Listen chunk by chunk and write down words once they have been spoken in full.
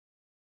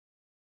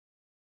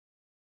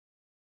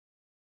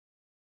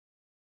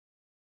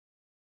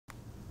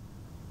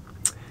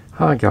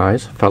Hi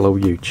guys, fellow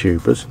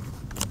YouTubers.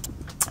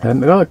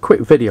 I've got a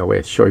quick video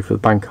here to show you for the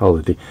bank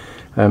holiday.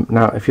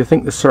 Now if you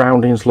think the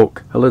surroundings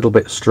look a little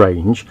bit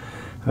strange,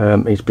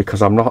 it's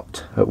because I'm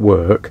not at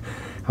work.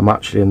 I'm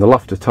actually in the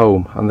loft at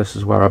home, and this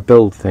is where I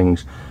build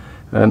things.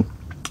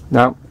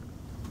 Now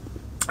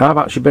I've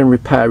actually been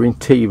repairing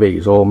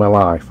TVs all my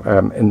life.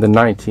 In the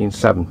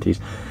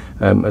 1970s,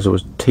 as I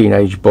was a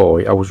teenage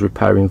boy, I was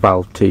repairing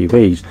valve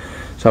TVs.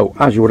 So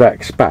as you would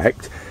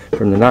expect,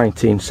 from the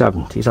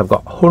 1970s, I've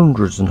got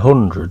hundreds and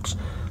hundreds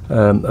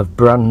of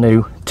brand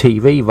new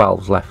TV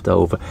valves left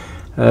over.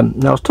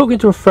 Now I was talking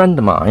to a friend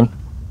of mine,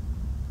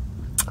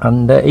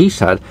 and he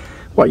said,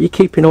 "What are you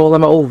keeping all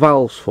them old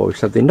valves for?" He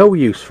said, "They're no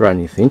use for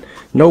anything,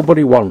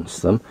 nobody wants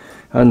them,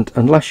 and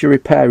unless you're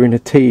repairing a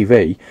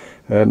TV,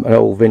 an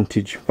old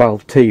vintage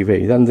valve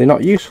TV, then they're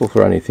not useful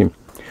for anything."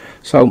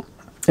 So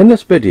in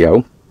this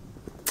video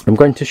I'm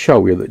going to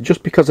show you that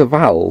just because a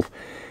valve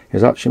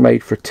is actually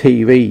made for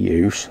TV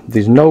use,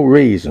 there's no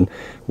reason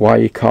why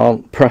you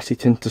can't press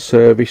it into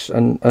service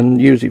and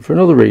use it for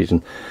another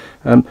reason.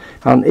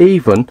 And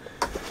even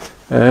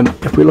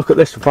if we look at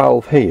this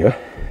valve here,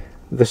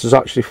 this is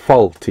actually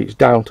faulty, it's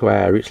down to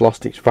air, it's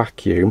lost its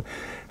vacuum.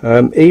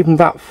 Even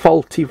that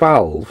faulty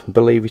valve,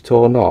 believe it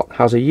or not,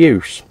 has a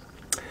use.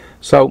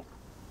 So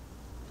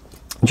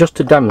just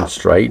to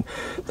demonstrate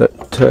that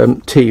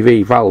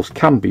TV valves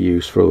can be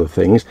used for other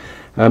things,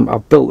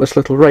 I've built this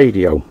little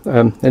radio.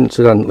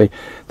 Incidentally,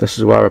 this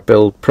is where I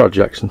build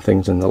projects and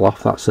things in the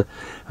loft. That's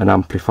an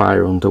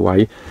amplifier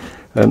underway.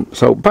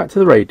 So back to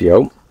the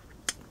radio.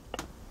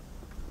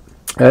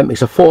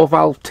 It's a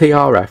 4-valve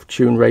TRF,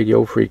 tune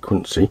radio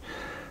frequency,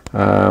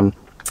 and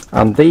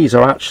these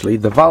are actually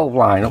the valve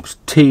lineups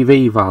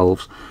TV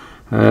valves.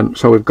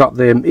 So we've got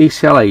the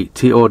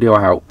ECL80 audio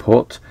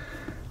output,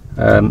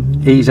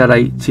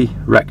 EZ80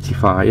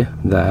 rectifier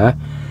there.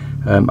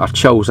 I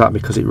chose that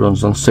because it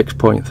runs on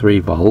 6.3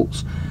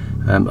 volts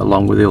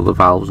along with the other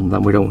valves, and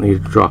then we don't need a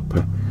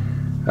dropper.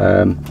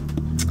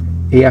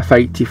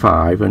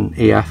 EF85 and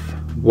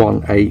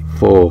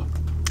EF184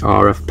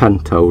 RF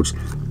pentodes.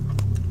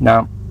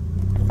 Now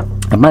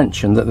I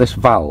mentioned that this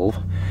valve,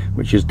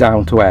 which is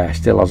down to air,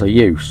 still has a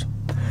use.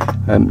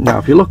 Now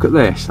if you look at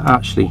this,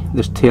 actually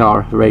this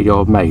TRF radio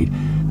I've made,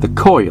 the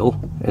coil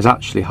is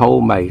actually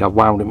homemade. I've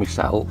wound it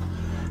myself,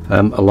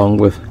 along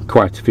with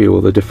quite a few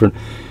other different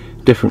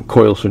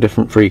coils for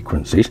different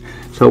frequencies.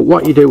 So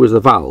what you do with the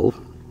valve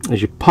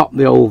is you pop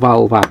the old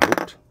valve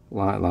out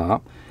like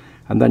that,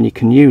 and then you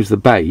can use the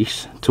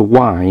base to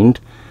wind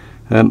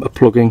a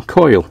plug-in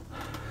coil.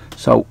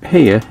 So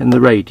here in the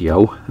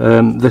radio,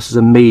 this is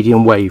a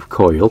medium wave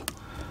coil.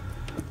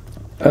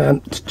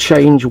 To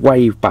change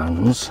wave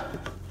bands,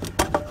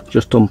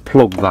 just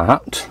unplug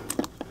that,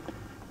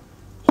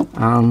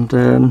 and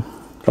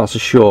that's a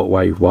short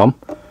wave one.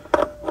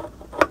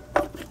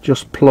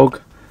 Just plug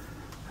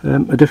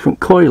a different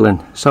coil in.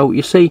 So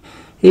you see,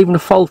 even a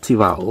faulty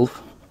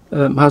valve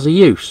has a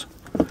use.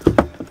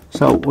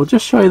 So we'll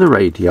just show you the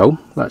radio.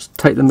 Let's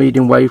take the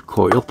medium wave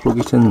coil, plug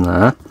it in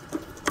there,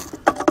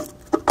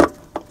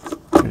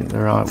 get it the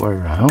right way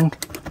around,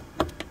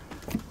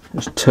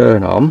 just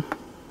turn on.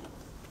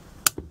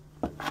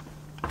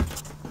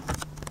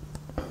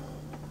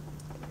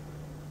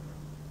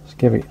 Let's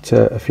give it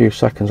a few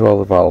seconds while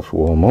the valves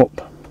warm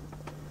up.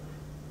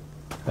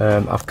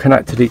 I've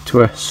connected it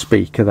to a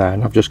speaker there,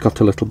 and I've just got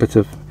a little bit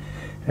of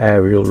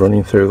aerial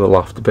running through the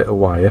loft, a bit of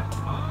wire.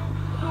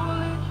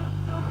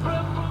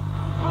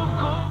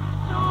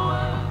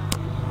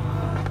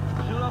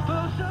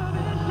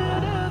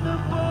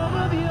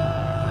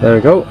 There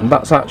we go, and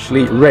that's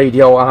actually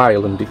Radio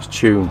Island it's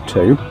tuned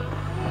to.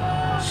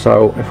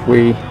 So if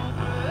we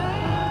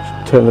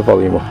turn the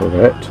volume up a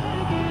bit.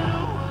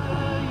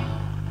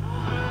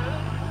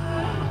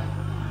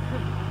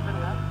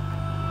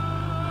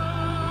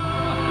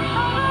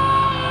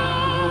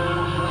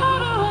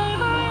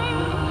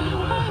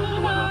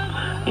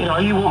 You know,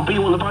 you want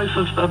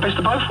the best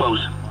of both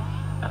worlds,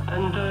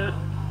 and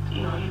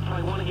you know, you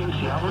play one against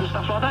the other and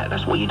stuff like that.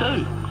 That's what you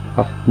do.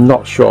 I'm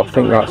not sure. I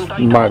think that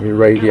might be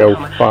Radio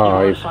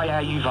 5. Say how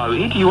you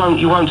voted. You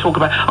won't talk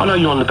about. I know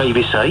you're on the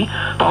BBC,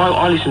 but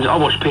I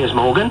watch Piers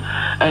Morgan,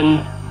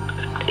 and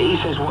he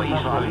says what he's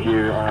voted.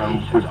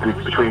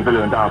 Between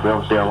Villa and Derby,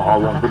 obviously, I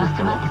want Villa.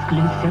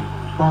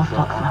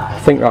 I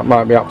think that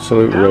might be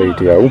Absolute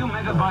Radio.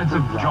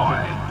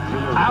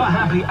 Our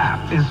happy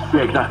app is...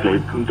 Yeah, exactly.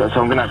 So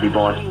I'm going to have to be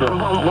biased.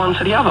 One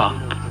to the other.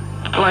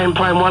 Playing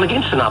one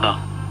against another.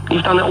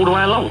 You've done it all the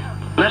way along.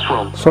 That's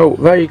wrong. So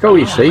there you go,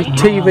 you see.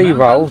 TV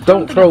valves,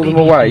 don't throw them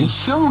away,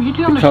 because you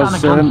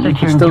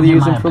can still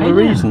use them for other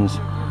reasons.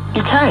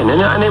 You can,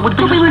 and it would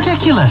be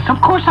ridiculous.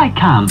 Of course I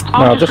can.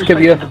 Now I'll just give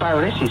you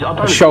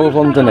a show of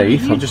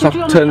underneath. I'll just have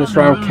to turn this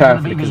around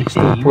carefully because it's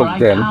still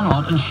plugged in. I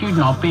cannot and should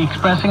not be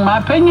expressing my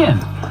opinion.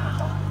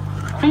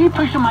 Are you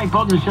pushing my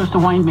buttons just to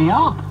wind me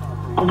up?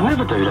 I'll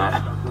never do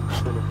that.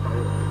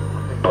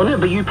 I'll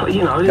never, you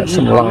know, get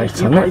some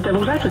light on play it.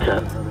 devil's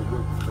advocate.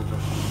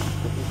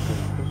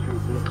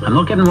 I'm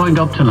not getting wound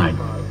up tonight.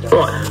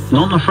 Right.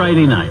 Not on a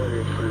Friday night.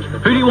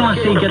 Who do you want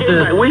to see get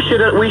the... We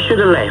should have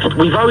left.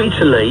 We voted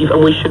to leave,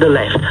 and we should have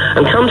left.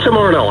 And come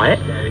tomorrow night,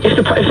 if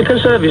the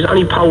Conservatives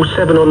only polled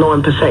 7 or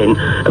 9%,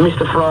 and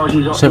Mr. Farage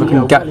is... So we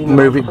can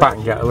move it back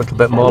and get a little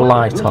bit more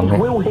light on it.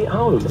 We'll hit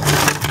home.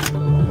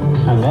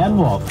 And then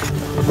what?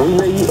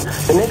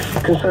 The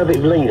next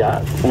Conservative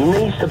leader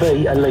needs to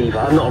be a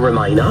Leaver, not a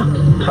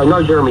Remainer. So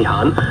no Jeremy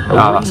Hunt. And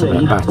that's a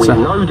bit better. With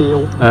no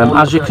deal.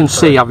 As you can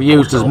see, I've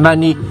used as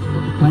many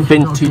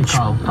vintage.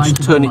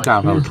 Just turn it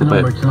down a little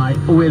bit.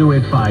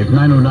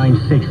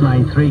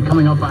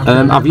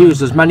 I've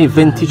used as many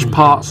vintage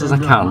parts as I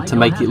can to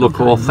make it look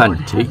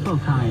authentic.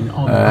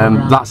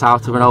 That's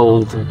out of an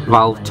old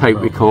valve tape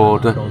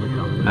recorder.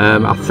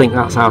 I think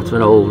that's out of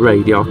an old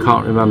radio. I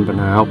can't remember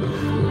now.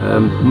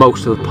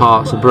 Most of the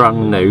parts are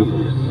brand new,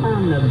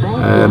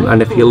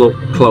 and if you look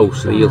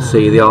closely you'll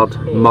see the odd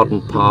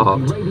modern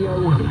part.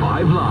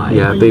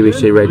 Yeah,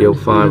 BBC Radio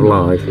 5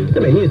 Live.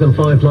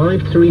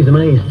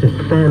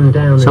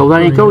 So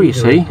there you go, you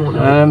see.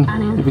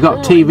 If you've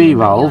got TV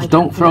valves,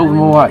 don't throw them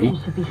away,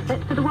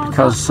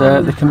 because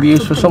they can be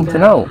used for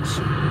something else.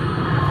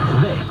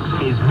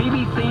 This is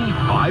BBC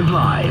 5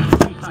 Live.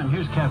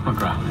 Here's Kev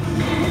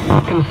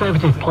McGrath.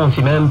 Conservative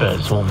Party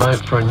members will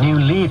vote for a new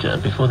leader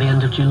before the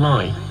end of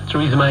July.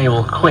 Theresa May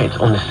will quit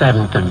on the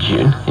 7th of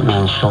June. It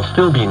means she'll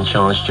still be in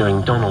charge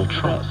during Donald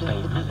Trump's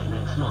state visit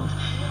next month.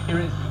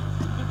 Here is...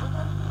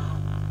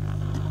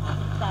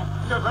 Thank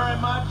you very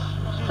much.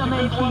 She's a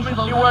good woman.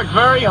 She worked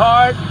very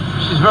hard.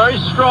 She's very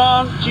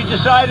strong. She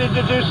decided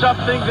to do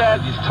something that...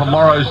 It's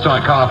tomorrow's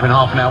strike coming up in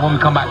half an hour. When we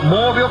come back,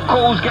 more of your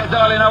calls. Get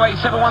dialing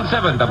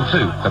 08717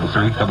 22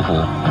 33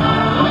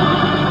 44.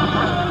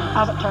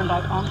 As it turned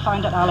out,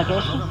 unfounded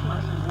allegations.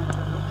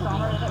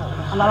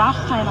 And the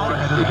last time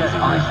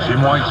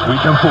Jim White's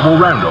Weekend Football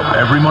Roundup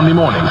every Monday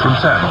morning from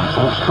 10 on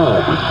Talk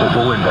Sport with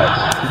Football Index.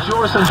 It's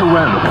your essential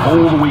roundup of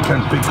all the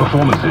weekend's big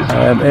performances.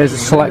 Here's a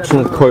selection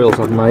of coils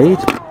I've made,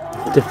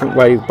 different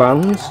wave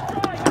bands.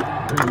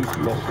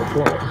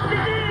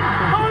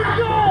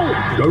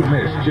 Don't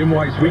miss Jim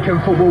White's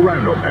Weekend Football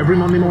Roundup every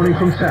Monday morning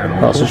from 10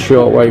 on That's a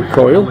shortwave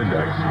coil.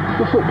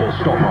 The football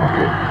stock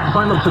market.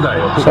 Sign up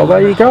today. So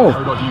there you go.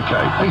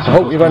 I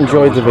hope you've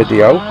enjoyed the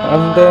video,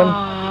 and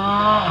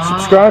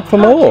subscribe for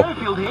more.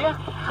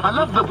 I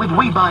love that with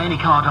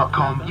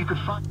WeBuyAnyCar.com you could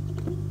find...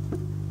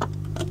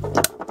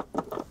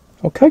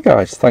 Okay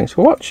guys, thanks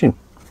for watching.